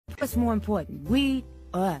What's more important, weed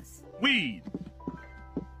or us? Weed!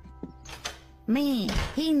 Man,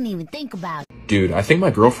 he didn't even think about it. Dude, I think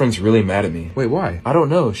my girlfriend's really mad at me. Wait, why? I don't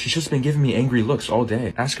know. She's just been giving me angry looks all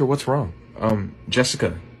day. Ask her what's wrong.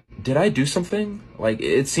 Jessica, did I do something? Like,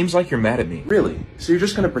 it seems like you're mad at me. Really? So you're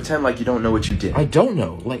just gonna pretend like you don't know what you did? I don't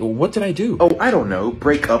know. Like, what did I do? Oh, I don't know.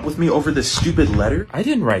 Break up with me over this stupid letter? I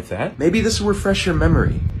didn't write that. Maybe this will refresh your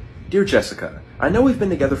memory. Dear Jessica, I know we've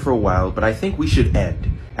been together for a while, but I think we should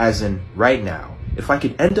end. As in, right now. If I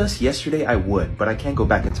could end us yesterday, I would, but I can't go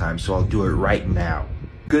back in time, so I'll do it right now.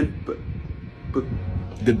 Goodbye.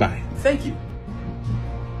 Thank you.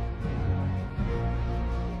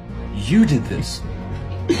 You did this.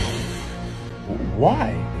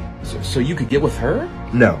 Why? So you could get with her?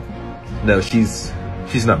 No. No, she's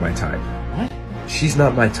not my type. What? She's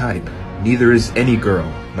not my type. Neither is any girl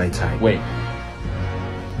my type. Wait.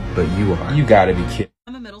 But you are. You gotta be kidding.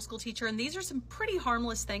 I'm a middle school teacher, and these are some pretty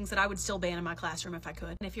harmless things that I would still ban in my classroom if I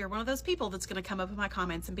could. And if you're one of those people that's going to come up in my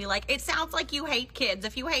comments and be like, it sounds like you hate kids.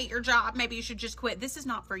 If you hate your job, maybe you should just quit. This is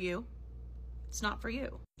not for you. It's not for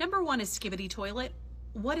you. Number one is skibbity toilet.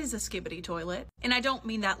 What is a skibbity toilet? And I don't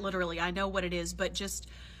mean that literally. I know what it is, but just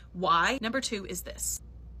why? Number two is this.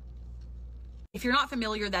 If you're not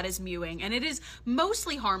familiar, that is mewing, and it is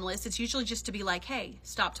mostly harmless. It's usually just to be like, hey,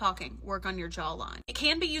 stop talking, work on your jawline. It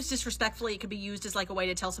can be used disrespectfully. It could be used as like a way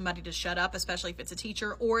to tell somebody to shut up, especially if it's a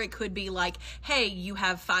teacher, or it could be like, hey, you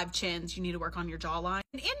have 5 chins, you need to work on your jawline.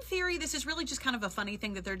 And in theory, this is really just kind of a funny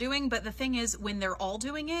thing that they're doing, but the thing is, when they're all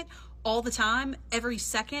doing it, all the time, every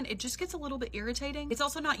second, it just gets a little bit irritating. It's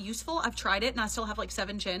also not useful. I've tried it and I still have like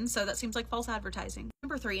 7 chins, so that seems like false advertising.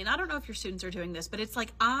 Number 3, and I don't know if your students are doing this, but it's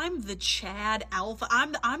like, I'm the Chad Alpha.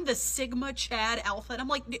 I'm the Sigma Chad Alpha. And I'm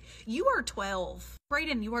like, you are 12.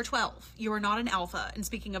 Brayden, you are 12. You are not an alpha. And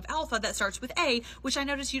speaking of alpha, that starts with A, which I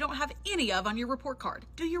notice you don't have any of on your report card.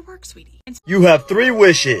 Do your work, sweetie. You have 3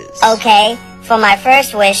 wishes. Okay, for my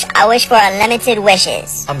first wish, I wish for unlimited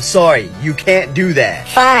wishes. I'm sorry, you can't do that.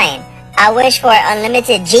 Fine. I wish for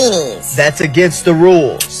unlimited genies. That's against the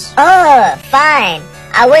rules. Oh, fine.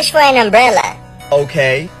 I wish for an umbrella.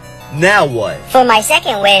 Okay, now what? For my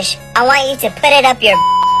second wish, I want you to put it up your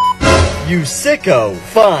You sicko.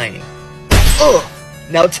 Fine. Ugh.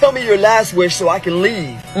 Now tell me your last wish so I can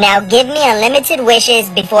leave. Now give me unlimited wishes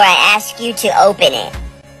before I ask you to open it.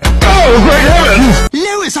 Oh, great heavens!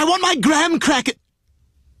 Lewis, I want my graham cracker.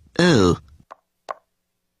 Oh.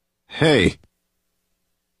 Hey.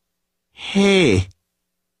 Hey.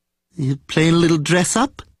 You playing a little dress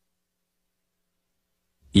up?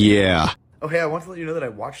 Yeah. Oh, hey, I want to let you know that I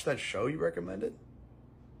watched that show you recommended.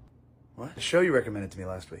 What? The show you recommended to me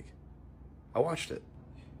last week. I watched it.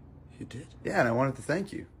 You did? Yeah, and I wanted to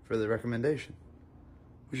thank you for the recommendation.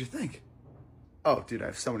 What'd you think? Oh, dude, I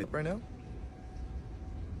have so many right now.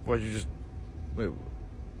 Why'd you just... Wait,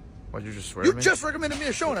 why'd you just swear at me? You just recommended me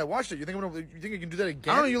a show and I watched it. You think I can do that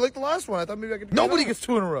again? I don't know, you liked the last one. I thought maybe I could... Nobody gets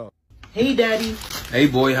 2 in a row. Hey, Daddy. Hey,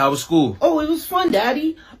 boy, how was school? Oh, it was fun,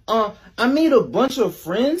 Daddy. I made a bunch of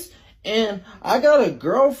friends, and I got a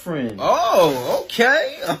girlfriend. Oh,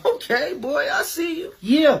 okay. Okay, boy, I see you.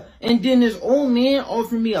 Yeah, and then this old man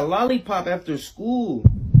offered me a lollipop after school.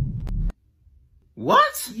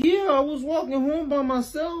 What? Yeah, I was walking home by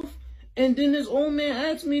myself, and then this old man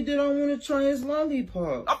asked me did I want to try his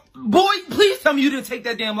lollipop. Boy, please tell me you didn't take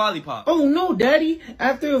that damn lollipop. Oh, no, Daddy.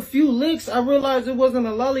 After a few licks, I realized it wasn't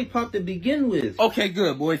a lollipop to begin with. Okay,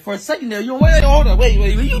 good, boy. For a second there, hold on, wait,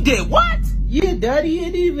 you did what? Yeah, Daddy,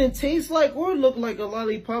 it even tastes like or look like a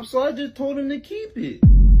lollipop, so I just told him to keep it.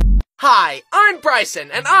 Hi, I'm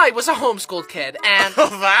Bryson, and I was a homeschooled kid, and...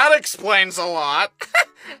 That explains a lot.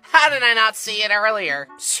 How did I not see it earlier?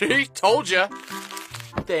 See? Told ya.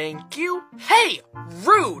 Thank you. Hey,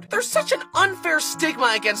 rude! There's such an unfair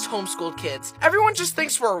stigma against homeschooled kids. Everyone just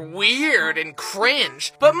thinks we're weird and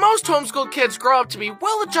cringe. But most homeschooled kids grow up to be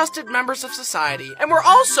well-adjusted members of society, and we're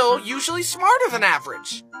also usually smarter than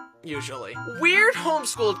average. Usually. Weird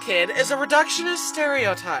homeschooled kid is a reductionist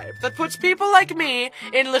stereotype that puts people like me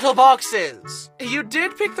in little boxes. You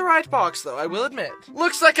did pick the right box, though, I will admit.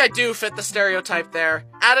 Looks like I do fit the stereotype there.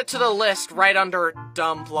 Add it to the list right under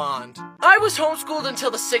dumb blonde. I was homeschooled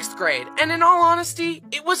until the 6th grade, and in all honesty,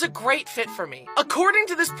 it was a great fit for me. According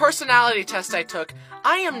to this personality test I took,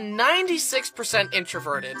 I am 96%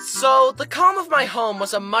 introverted, so the calm of my home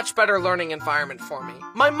was a much better learning environment for me.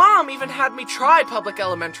 My mom even had me try public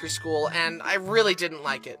elementary school, and I really didn't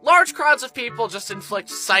like it. Large crowds of people just inflict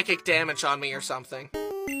psychic damage on me or something.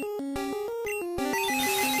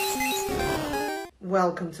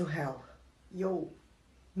 Welcome to hell. Yo,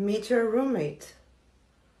 meet your roommate.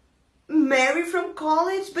 Mary from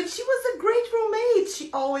college, but she was a great roommate. She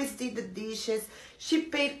always did the dishes. She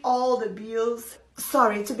paid all the bills.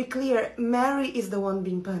 Sorry, to be clear, Mary is the one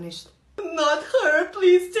being punished. Not her.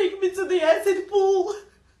 Please take me to the acid pool.